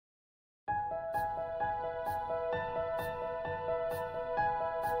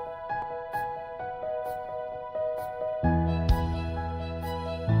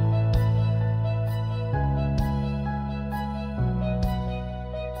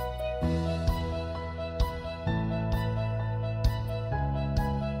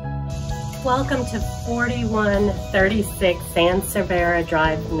Welcome to 4136 Servera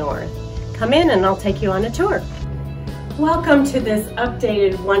Drive North. Come in and I'll take you on a tour. Welcome to this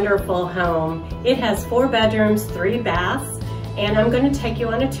updated, wonderful home. It has 4 bedrooms, 3 baths, and I'm going to take you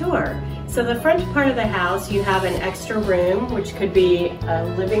on a tour. So the front part of the house, you have an extra room, which could be a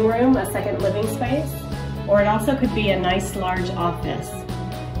living room, a second living space, or it also could be a nice large office.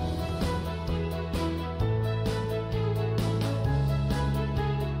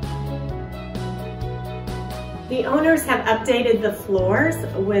 The owners have updated the floors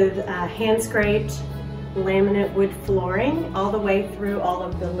with hand-scraped laminate wood flooring all the way through all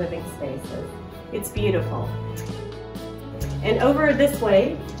of the living spaces. It's beautiful. And over this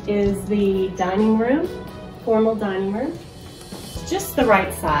way is the dining room, formal dining room. It's just the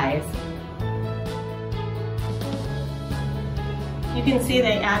right size. You can see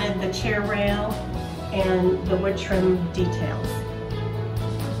they added the chair rail and the wood trim details.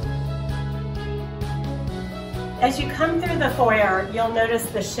 As you come through the foyer, you'll notice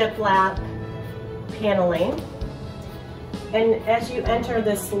the shiplap paneling. And as you enter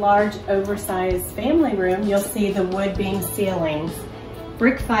this large, oversized family room, you'll see the wood beam ceilings,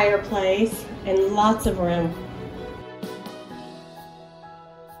 brick fireplace, and lots of room.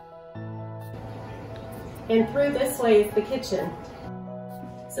 And through this way is the kitchen.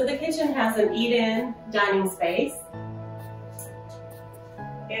 So the kitchen has an eat-in dining space.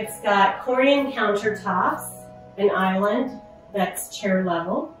 It's got Corian countertops, an island that's chair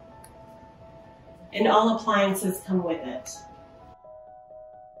level, and all appliances come with it.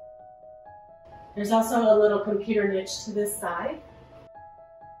 There's also a little computer niche to this side.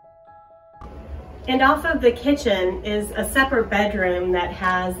 And off of the kitchen is a separate bedroom that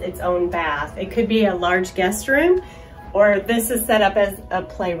has its own bath. It could be a large guest room, or this is set up as a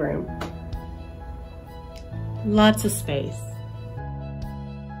playroom. Lots of space.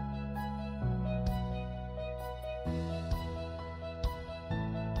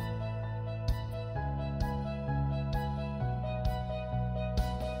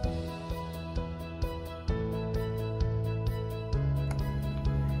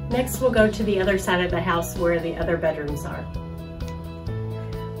 Next, we'll go to the other side of the house where the other bedrooms are.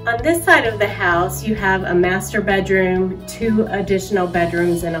 On this side of the house, you have a master bedroom, 2 additional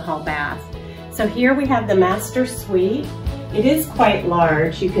bedrooms, and a hall bath. So here we have the master suite. It is quite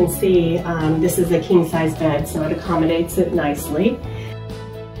large. You can see this is a king-size bed, so it accommodates it nicely.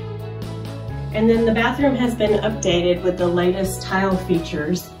 And then the bathroom has been updated with the latest tile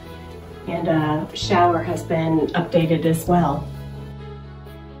features, and a shower has been updated as well.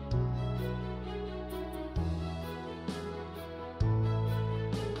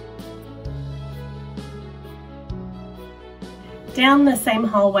 Down the same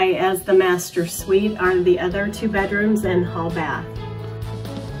hallway as the master suite are the other 2 bedrooms and hall bath.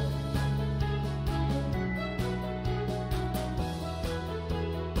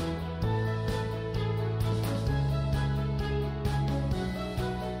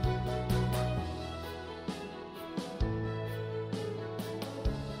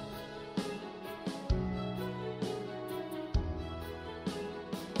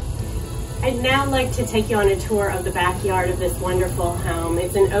 I'd now like to take you on a tour of the backyard of this wonderful home.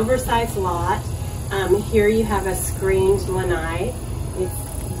 It's an oversized lot. Here you have a screened lanai. It's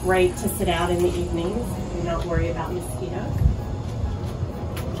great to sit out in the evenings and not worry about mosquitoes.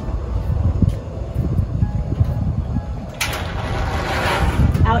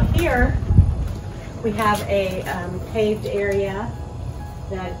 Out here we have a paved area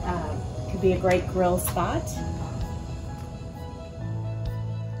that could be a great grill spot.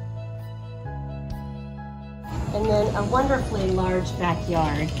 And then a wonderfully large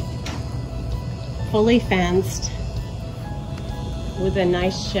backyard, fully fenced, with a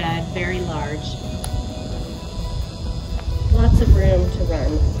nice shed, very large. Lots of room to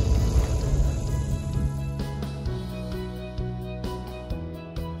run.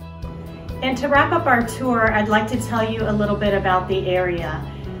 And to wrap up our tour, I'd like to tell you a little bit about the area.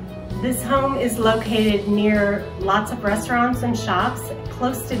 This home is located near lots of restaurants and shops,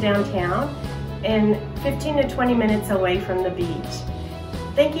 close to downtown, and 15 to 20 minutes away from the beach.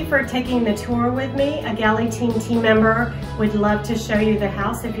 Thank you for taking the tour with me. A Galley team member would love to show you the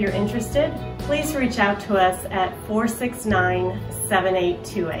house if you're interested. Please reach out to us at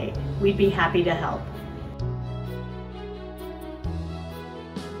 469-7828. We'd be happy to help.